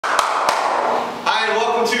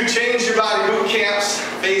to Change Your Body Boot Camps,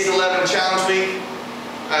 Phase 11 Challenge Week.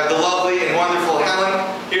 I have the lovely and wonderful Helen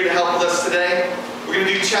here to help with us today. We're going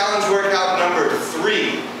to do challenge workout number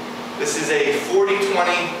 3. This is a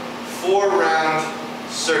 40-20 4-round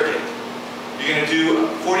circuit. You're going to do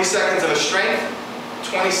 40 seconds of a strength,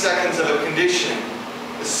 20 seconds of a conditioning.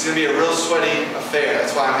 This is going to be a real sweaty affair.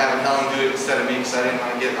 That's why I'm having Helen do it instead of me, because I didn't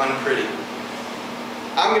want to get unpretty.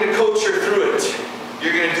 I'm going to coach her through it.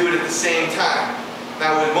 You're going to do it at the same time.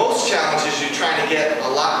 Now with most challenges, you're trying to get a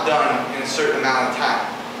lot done in a certain amount of time.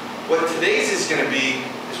 What today's is going to be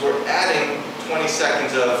is we're adding 20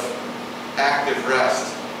 seconds of active rest,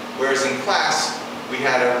 whereas in class we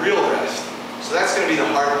had a real rest. So that's going to be the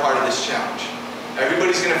hard part of this challenge.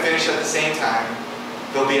 Everybody's going to finish at the same time.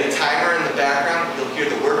 There'll be a timer in the background. You'll hear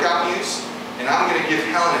the workout music, and I'm going to give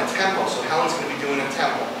Helen a tempo. So Helen's going to be doing a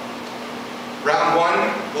tempo. Round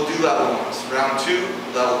 1, we'll do level 1s. Round 2,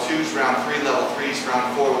 level 2s. Round 3, level 3s.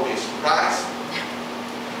 Round 4 will be a surprise.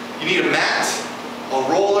 You need a mat, a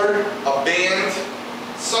roller, a band,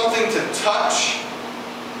 something to touch,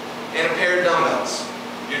 and a pair of dumbbells.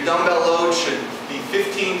 Your dumbbell load should be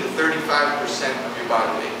 15 to 35% of your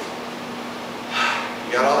body weight.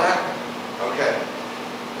 You got all that? Okay.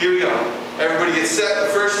 Here we go. Everybody get set.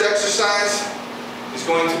 The first exercise is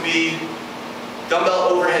going to be dumbbell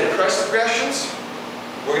overhead press progressions.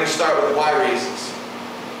 We're going to start with Y raises.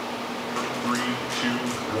 3, 2,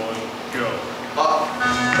 1, go. Up,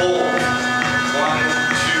 hold. 1,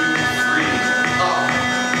 2, 3. Up,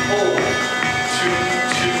 hold. 2,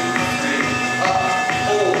 2, 3. Up,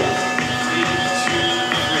 hold. 3, 2,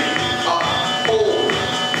 3. Up, hold.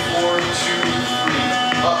 4, 2, 3.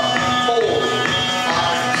 Up, hold.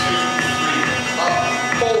 5, 2, 3. Up,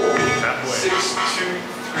 hold. Halfway. 6, 2,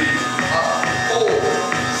 3. Up, hold.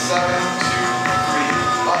 7, 2, 3.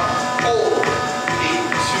 Up, hold. 8,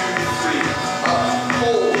 2, 3. Up,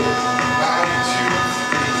 hold. 9, 2,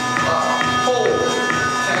 3. Up, hold.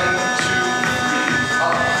 10, 2, 3.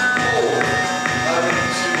 Up, hold. 11,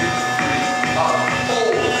 2, 3. Up,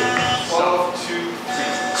 hold. 12, 2,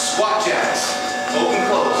 3. Squat jacks. Open,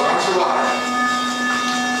 close. Arms are wide.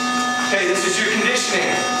 Okay, this is your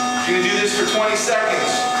conditioning. You're going to do this for 20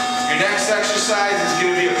 seconds. Your next exercise is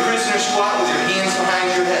going to be a prisoner squat with your hands behind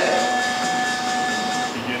your head.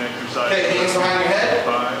 Begin exercise. Okay, hands behind your head.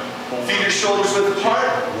 5, 4, Feet your shoulders width apart.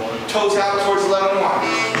 Toes out towards 11-1.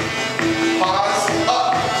 Pause,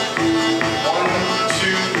 up. 1,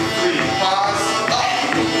 2, 3. Pause, up.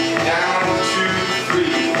 Down, 2,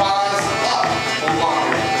 3. Pause, up. Hold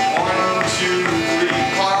longer. 1, 2, 3.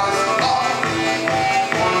 Pause, up.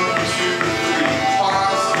 1, 2, 3.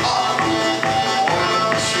 Pause, up. 1,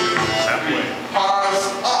 2, 3.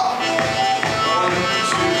 Pause, up. 1,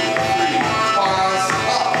 2, 3. Pause,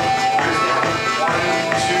 up. Where's down? 1,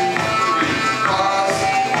 2, 3.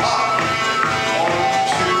 Pause, up. 1,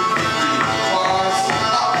 2, 3. Pause,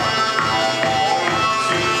 up. 1,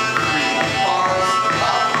 2, 3. Pause,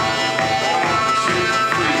 up. 1, 2,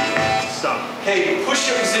 3. stop. Okay,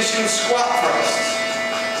 push-up position, squat thrusts.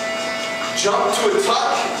 Jump to a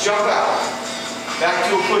tuck, jump out. Back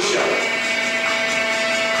to a push-up.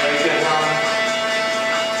 Very good, Helen.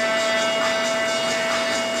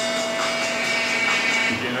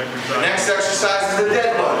 Begin The exercise. next exercise is the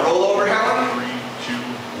dead bug. Roll over, Helen. 3, 2,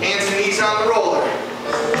 1. Hands and knees on the roller.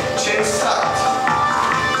 Chin's tucked.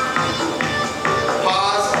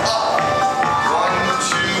 Pause, up. 1,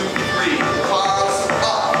 2, 3. Pause,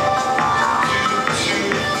 up. 2, 2,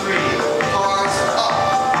 3. Pause, up.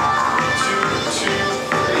 2, 2,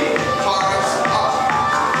 3. Pause, up.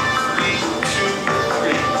 3, 2,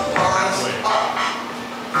 3. Pause, up.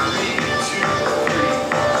 3, 2, 3.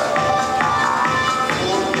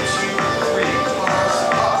 4, 2, 3. Pause,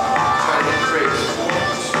 up. Try to hit the brakes. 4,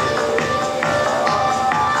 2, up.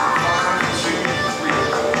 5, 2, 3.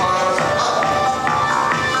 Pause, up.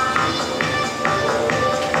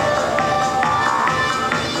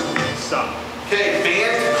 Stop. Okay,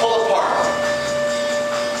 band pull apart.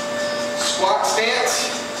 Squat stance.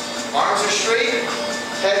 Arms are straight.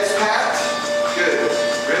 Head's packed. Good.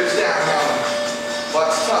 Ribs down, Helen.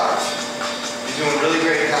 Butt's tucked. You're doing really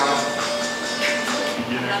great, Helen.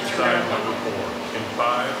 Begin exercise number 4. In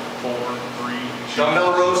 5, 4, 3, 2,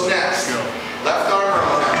 Dumbbell rows next. go. Left arm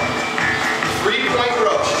row now. 3-point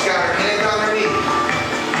row. She's got her hand on her knee.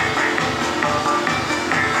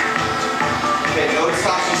 Okay, notice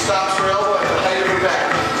how she stops her elbow at the height of her back.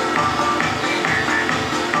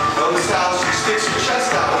 Notice how she sticks her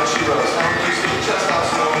chest out when she rows. How can you stick your chest out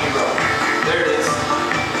slow when you row? There it is.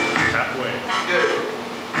 Halfway. Good.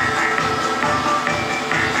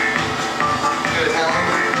 Good, Helen.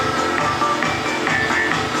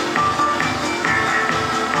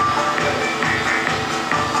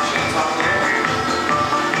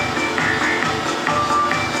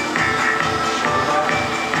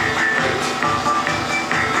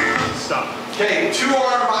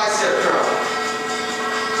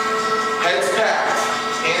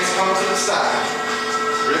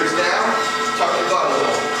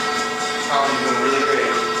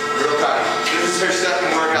 is her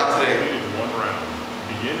second workout today. Completed 1 round.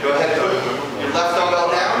 Begin Go ahead, put exercise number 1. your left dumbbell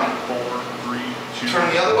down. 4, 3, 2, Turn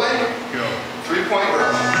the other way. go. 3-point row.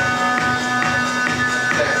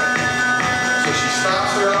 Okay. So she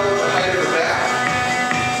stops her elbow at the height of her back.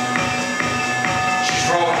 She's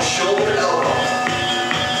rolling shoulder to elbow.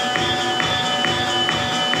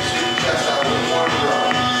 Stick your chest out a little more in the row.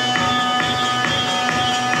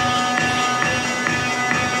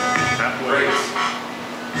 Halfway. Great.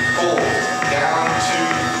 Hold. Down, 2,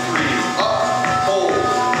 3. Up. Hold.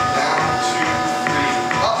 Down, 2, 3.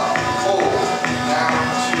 Up. Hold. Down,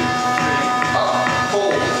 2, 3. Up.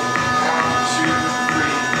 Hold. Down, 2,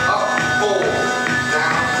 3. Up. Hold.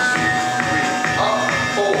 Down, 2, 3. Up.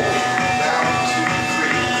 Hold. Down, 2,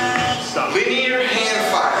 3. Stop. Linear hand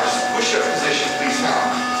fires. Push-up position, please,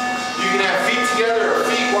 Helen. You can have feet together or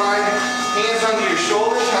feet wide. Hands under your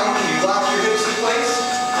shoulders. Helen, can you lock your hips in place?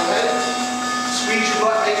 Go ahead. Squeeze your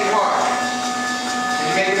butt, make it hard. Can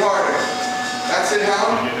you make it harder? That's it,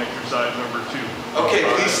 Helen. Begin exercise number 2. Okay,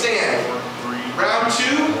 5, please stand. 4, 3, Round 2,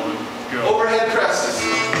 1, go. overhead presses.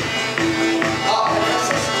 Up,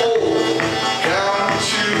 hold, down,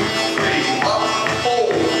 2, 3. Up,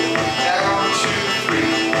 hold, down, 2, 3.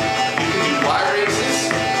 You can do Y raises,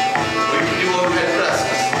 or you can do overhead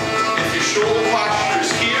presses. If your shoulder posture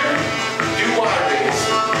is here, do Y raise.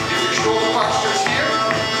 If your shoulder posture is here,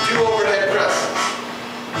 do overhead presses.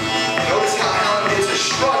 Notice how Helen gets a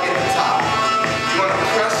shrug at the top. You want to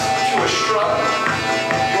press to a shrug.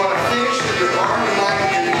 You want to finish with your arm in line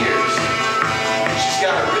with your ears. She's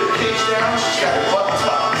got her rib cage down. She's got her butt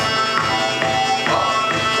tucked. Up,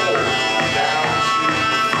 hold, down, 2,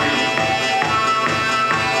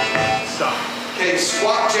 3. Stop. Okay,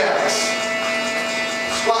 squat jacks.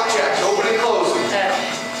 Squat jacks, open and close them.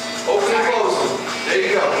 Open and close them. There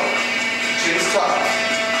you go. Chin's tucked.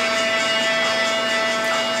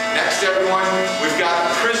 Next, everyone, we've got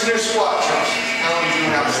prisoner squat jumps. How are you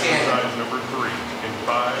doing outstanding? Exercise number 3. In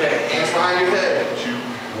 5, Okay, hands behind your head. 2,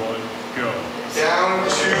 1, go. Down,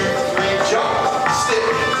 2, 3, jump. Stick.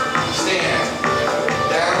 Stand.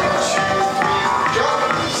 Down, 2, 3, jump.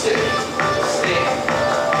 Stick. Stand.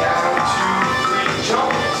 Down, 2, 3,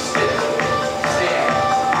 jump. Stick. Stand.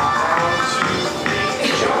 Down, 2,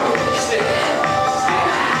 3, jump. Stick.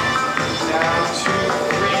 Stand. Down, 2,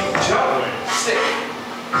 3, jump. Stick.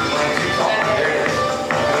 Line too tall. There it is.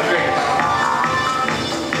 Doing great now.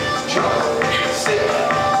 Jump. Stick.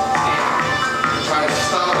 Stand. Try to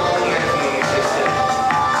stop all the momentum when we say stick.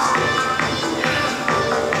 Stick.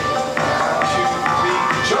 1, 2, 3,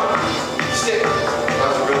 jump. Stick. That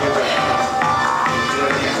was a really good round. Do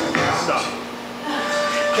that again. Down. Stop.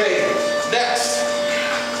 Okay, next.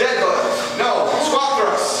 Deadlift. No, squat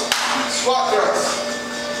thrusts. Squat thrusts.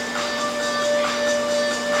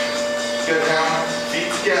 Good now. Feet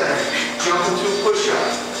together. Jump into a push-up.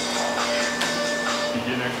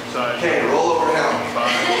 Begin exercise. Okay, roll over now.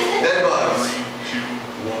 5, Dead bugs. 3, 2,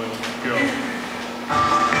 1, go.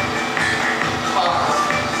 Pause.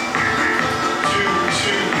 2,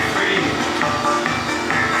 2, 3.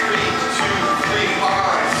 3, 2, 3.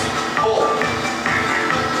 Pause. Hold.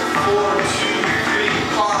 4, 2, 3.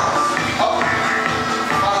 Pause. Up.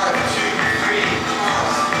 5, 2, 3.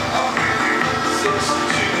 Pause. Up. 6,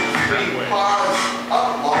 2, 3. Pause.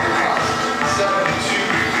 Up. Longer pause. 7, 2,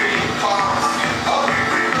 3. Pause. Up.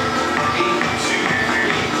 8, 2,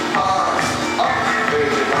 3. Pause. Up. Very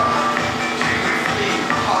good now. 2, 3.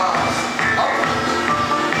 Pause. Up.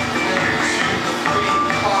 9, 2, 3.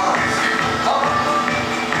 Pause. Up.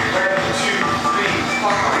 11, 2, 3.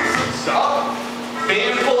 Pause. Up.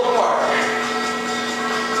 Band pull apart.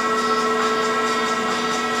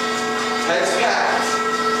 Heads packed.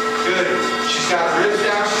 Good. She's got her ribs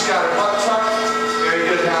down. She's got her butt tucked. Very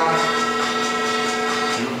good now.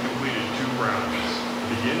 You have completed 2 rounds.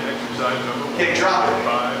 Begin exercise number 1. Okay, drop it.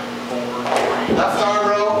 5, 4, 3. Left arm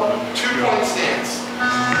row, 2-point stance.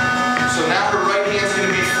 So now her right hand's going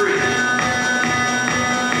to be free.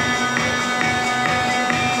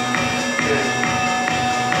 Good.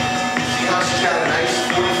 See how she's got a nice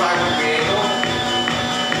 45-degree angle?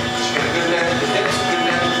 She's got a good bend to the hips, a good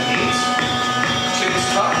bend to the knees. Chin's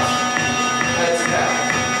tucked, head's back.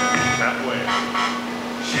 Halfway.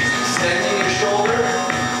 She's extending her shoulder.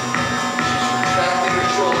 She's retracting her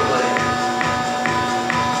shoulder blade.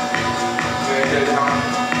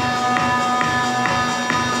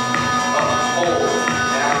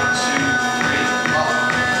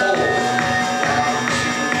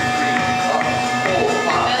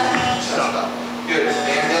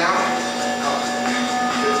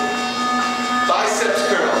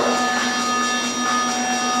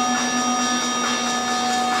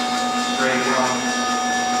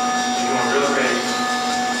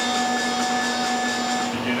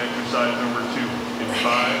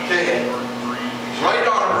 Okay. 4, 3, Right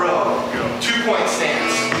arm row. go. 2-point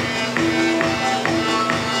stance.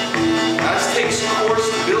 Now this takes core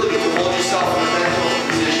stability to hold yourself in a bent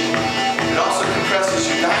over position. It also compresses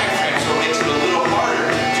your diaphragm, so it makes it a little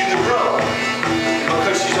harder to do the row. And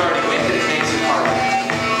because she's already winded, it makes it harder.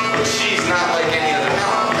 But she's not like any other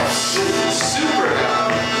mountain. This is super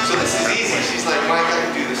mountain. So this is easy. She's like, Mike, I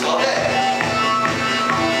can do this all day.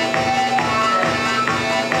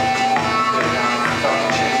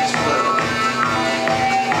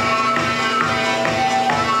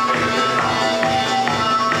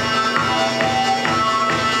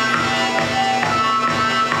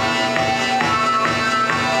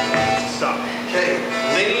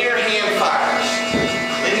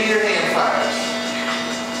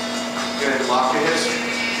 Lock your hips,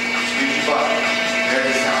 squeeze your butt. There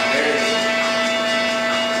it is now, there it is.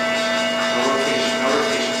 No rotation,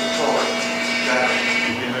 control it. Got it.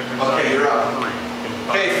 Okay, you're up.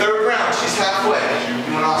 Okay, third round, she's halfway. You're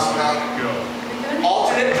doing awesome now.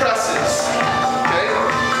 Alternate presses. Okay?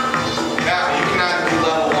 Now, you can either do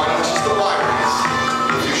level 1, which is the Y raise.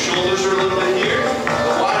 If your shoulders are a little bit here,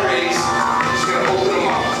 the Y raise is going to open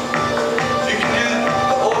them up. You can do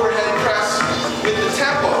the overhead press with the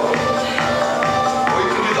tempo.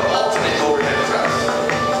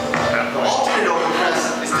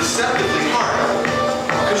 Deceptively hard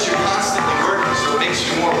because you're constantly working, so it makes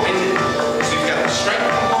you more winded. So you've got the strength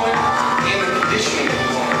component and the conditioning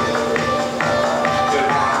component. Good.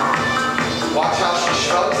 Watch how she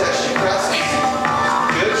shrugs as she presses.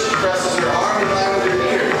 Good. She presses her arm in line with her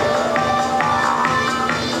ear.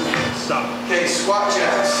 Stop. Okay, squat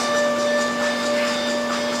jacks.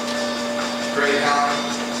 Great, Helen.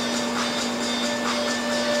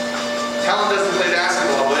 Helen doesn't play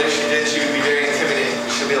basketball, but if she did, she would be very intimidating.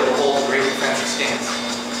 She'll be able to hold a great defensive stance.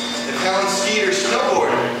 If Helen skied or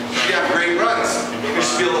snowboarded, she'd have great runs because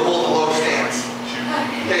she'd be able to hold a low stance.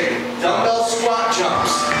 Okay, dumbbell squat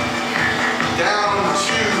jumps. Down,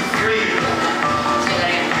 2, 3.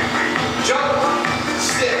 Jump,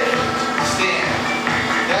 stick, stand.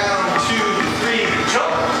 Down, 2, 3.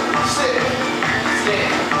 Jump, stick,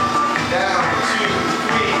 stand. Down, 2,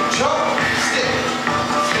 3. Jump, stick,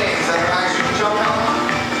 stand. Is that the highest you can jump, Helen?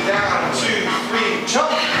 Down, 2, 3,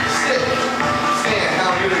 jump, stick, stand. Now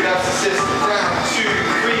do the Duff's assistant. Down, 2,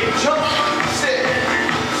 3, jump, stick,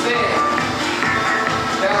 stand.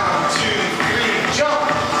 Down, 2, 3, jump,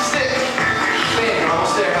 stick, stand. You're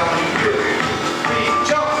almost there. How many you can do it? 3,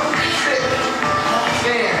 jump, stick,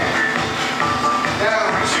 stand. Down,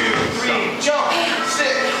 2, 3, jump,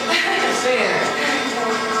 stick, stand.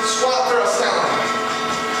 Squat thrust down.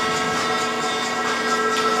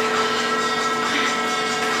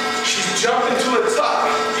 Jump into a tuck.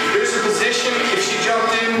 There's a position, if she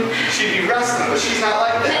jumped in, she'd be resting, but she's not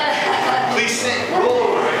like that. Please sit, roll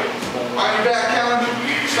over. On your back, Helen.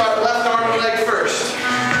 Start left arm and leg first.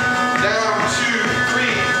 Down, 2,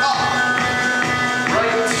 3, up.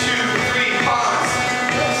 Right, 2, 3, pause.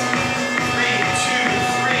 3, 2,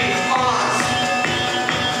 3, pause.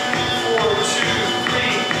 4, 2,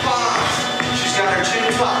 3, pause. She's got her chin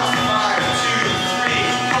tucked. 5, 2, 3,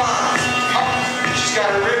 pause. Up. She's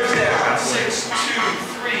got her ribs down. 6, 2,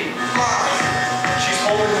 3, pause. She's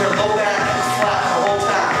holding her low back flat the whole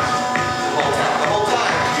time. The whole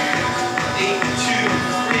time. 8, 2,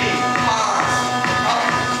 3, pause. Up.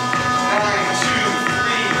 9, 2,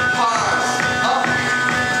 3, pause. Up.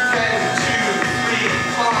 10, 2, 3,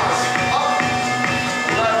 pause. Up.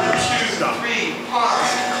 11, 2, 3,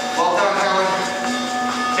 pause. Well done, Helen.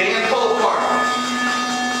 Band pull apart.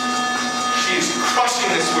 She's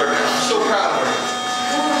crushing this workout. I'm so proud of her.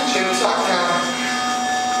 Chin tuck down,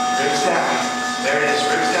 ribs down. There it is,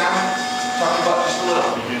 ribs down. Talk about just a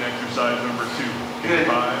little. Begin exercise number 2. Good.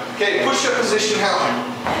 5. Okay, push-up position, Helen.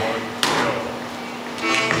 2, 1, go.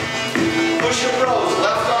 Push-up rows,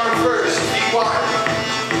 left arm first, feet wide.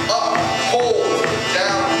 Up, hold,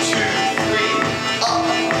 down, 2, 3. Up,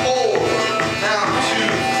 hold, down,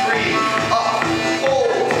 2, 3. Up,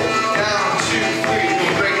 hold, down, 2, 3. You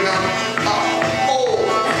can break it down. Up, hold,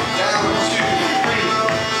 down, 2, 3.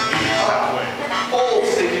 Hold,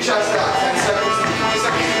 stick your chest out. 10 seconds, 20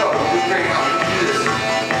 seconds to go. Good break out. You can do this.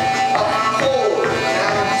 Up, hold,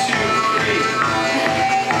 down, 2, 3.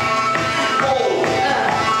 Hold.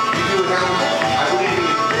 You do it now. I believe in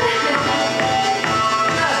you.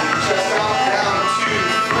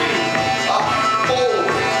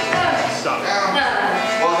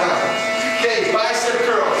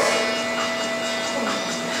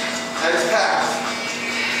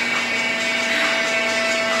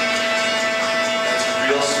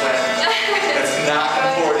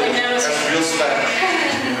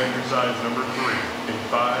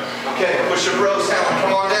 Okay, push-up rows now.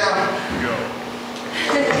 Come on down. Go.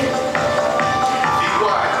 Feet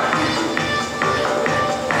wide.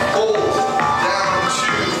 Hold. Down,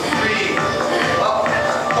 2, 3. Up.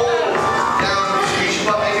 Hold. Down, squeeze your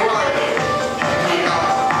butt, make it harder. You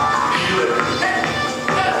can do it.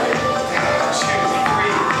 Down, 2,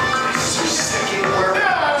 3. So sticking work.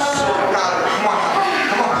 So proud of it. Come on.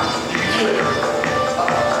 Come on. You can do it. Up.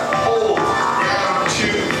 Hold. Down, 2,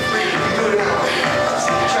 3. You can do it now.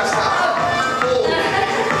 Stick your chest out. Hold.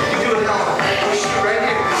 You can do it now. Push through right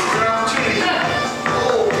here. This is an opportunity.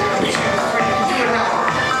 Hold. Down, 2, 3. You can do it now.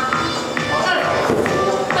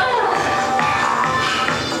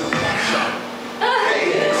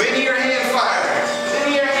 Okay, linear hand fire.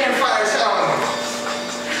 Linear hand fire sound.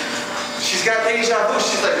 She's got deja vu.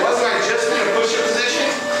 She's like, wasn't I just in a push-up position?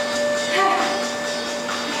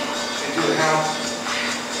 And do it now.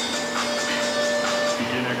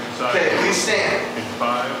 Begin exercise. Okay, please stand. In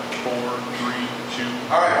 5, 4, 3, 2.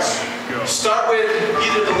 All right. Go. Start with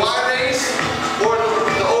either the wide raise or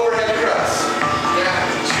the overhead press. Down,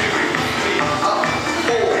 2, 3, up,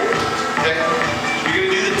 hold. Okay? You're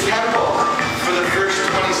going to do the tempo for the first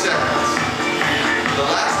 20 seconds. The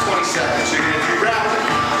last 20 seconds, you're going to do rapid.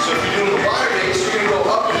 So if you're doing the wide raise, you're going to go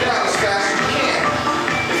up and down as fast as you can.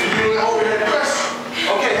 If you're doing the overhead press,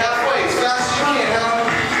 okay, halfway, as fast as you can. Now,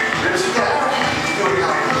 ribs it down. Do it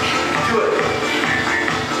now. Do it.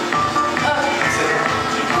 That's it.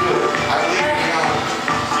 You can do it. I believe in you now.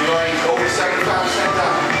 You're already over 75%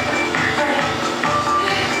 done.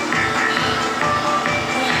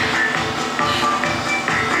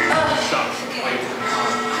 Stop.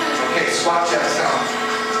 Okay, squat chest down.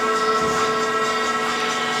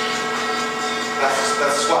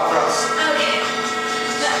 That's squat thrust.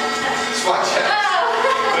 Squat chest.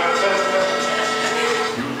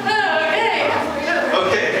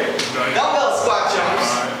 Okay. Dumbbell squat jumps.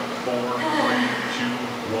 5, 4, 3,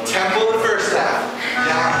 2, 1. Tempo the first half.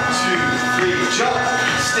 Down, 2, 3, jump,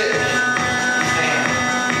 stick, stand.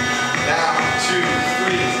 Down, 2,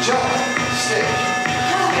 3, jump, stick,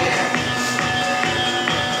 stand.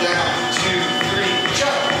 Down, 2, 3,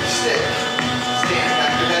 jump, stick, stand.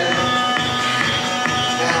 Back your head.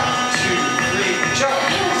 Down, 2, 3, jump,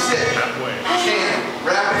 stick, That way. stand.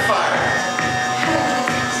 Rapid fire.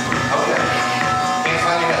 Okay. Hands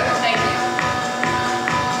on your head.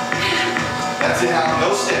 That's it now.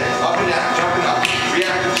 No stick. Up and down. Jumping up.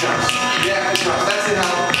 Reactive jumps. Reactive jumps. That's it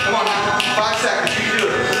now. Come on now. 5 seconds. You can do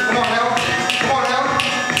it. Come on now. Come on now.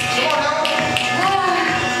 Come on now.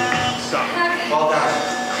 Stop. Well done.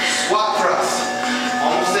 Squat thrust.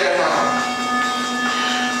 Almost there now.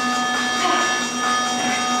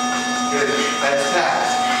 Good. That's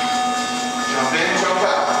packed. Jump in, jump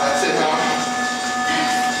out. That's it now.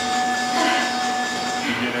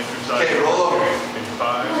 Begin exercise. Okay, roll over. In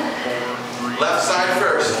 5, 4, 3. Left side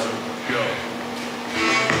first. Go.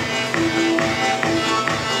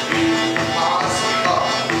 Pause, up.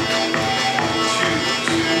 2,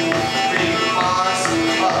 3, pause,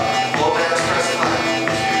 up. Low back press flat.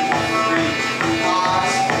 2, 3,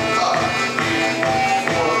 pause, up.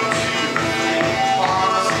 4, 2, 3,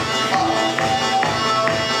 pause, up.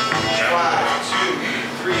 5, 2,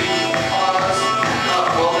 3, pause, up.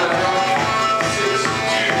 Well done now. 6, 2,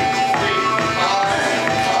 3, pause,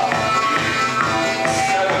 up.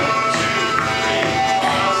 7, 2, 3,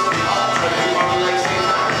 pause, up. Try to move on the legs same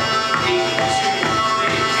time. 8, 2,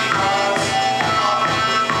 3, pause, up. 2,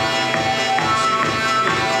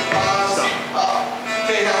 3, pause, up.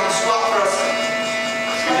 Okay, now squat thrust.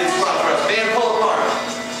 We did squat thrust. Band pull apart.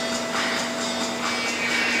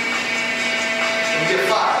 And get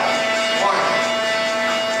 5. 1,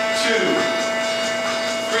 2,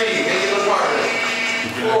 3. Make it look harder.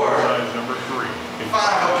 Begin 4, exercise number 3. In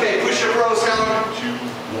 5. Okay, push your rows down. 2,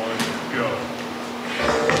 1, go.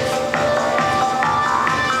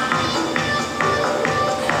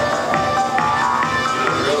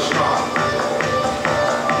 Real strong.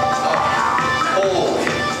 Up. Hold.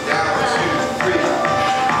 Down. 2, 3. Do it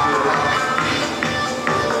now.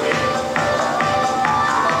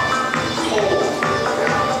 Up. Hold.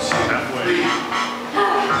 Down. 2, Halfway. 3.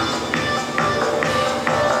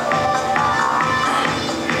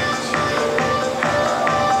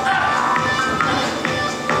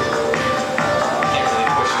 Can't really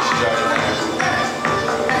push it. She's already there.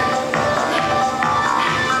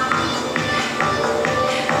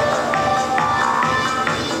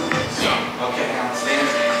 Okay, now stand.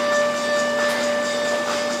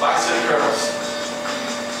 Bicep curls.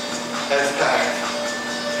 Head's back.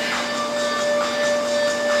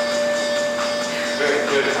 Very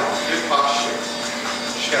good now. Good posture.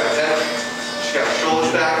 She got a head. She got a shoulder.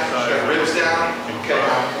 Shoulders back, got ribs down. Okay,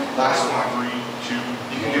 last one. 3, 2,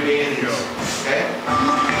 You can do 8 of these. Okay? Do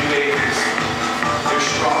 8 of these. You're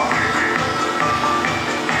strong.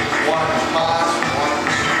 1, pause. 1,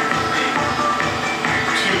 2, 3.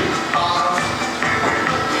 2, pause.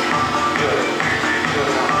 Good. Good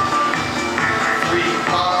now. 3,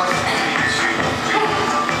 pause. 3, 2, 3.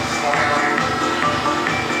 Slow down.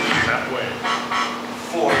 halfway.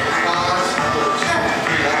 4, pause. 4, 2,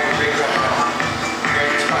 3. That was a big breath now.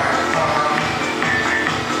 Very inspiring. Come on.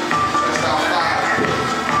 That's now 5.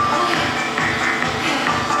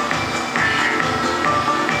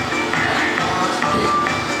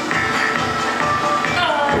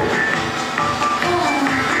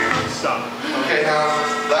 Stop. Okay, now,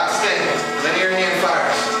 last thing. Linear hand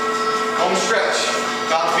fires. Home stretch.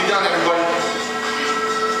 About to be done, everybody.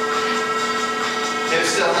 Hip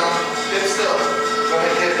still, Helen. Hip still. Go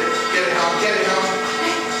ahead, hit it. Get it, Helen. Get it, Helen.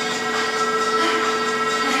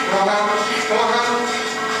 Come on, Helen. Come on, Helen.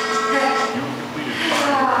 You completed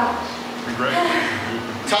 5 rounds.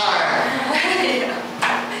 Congratulations. Time.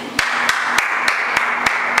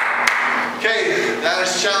 Okay, that is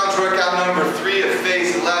challenge workout number 3 of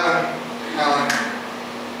phase 11. Helen,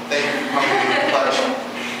 thank you for coming to the pledge.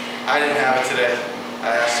 I didn't have it today.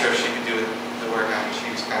 I asked her if she could do the workout, and she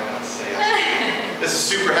was kind enough to say yes. This is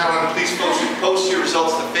Super Helen. Please post your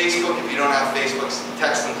results to Facebook. If you don't have Facebook,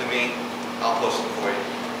 text them to me. I'll post them for you.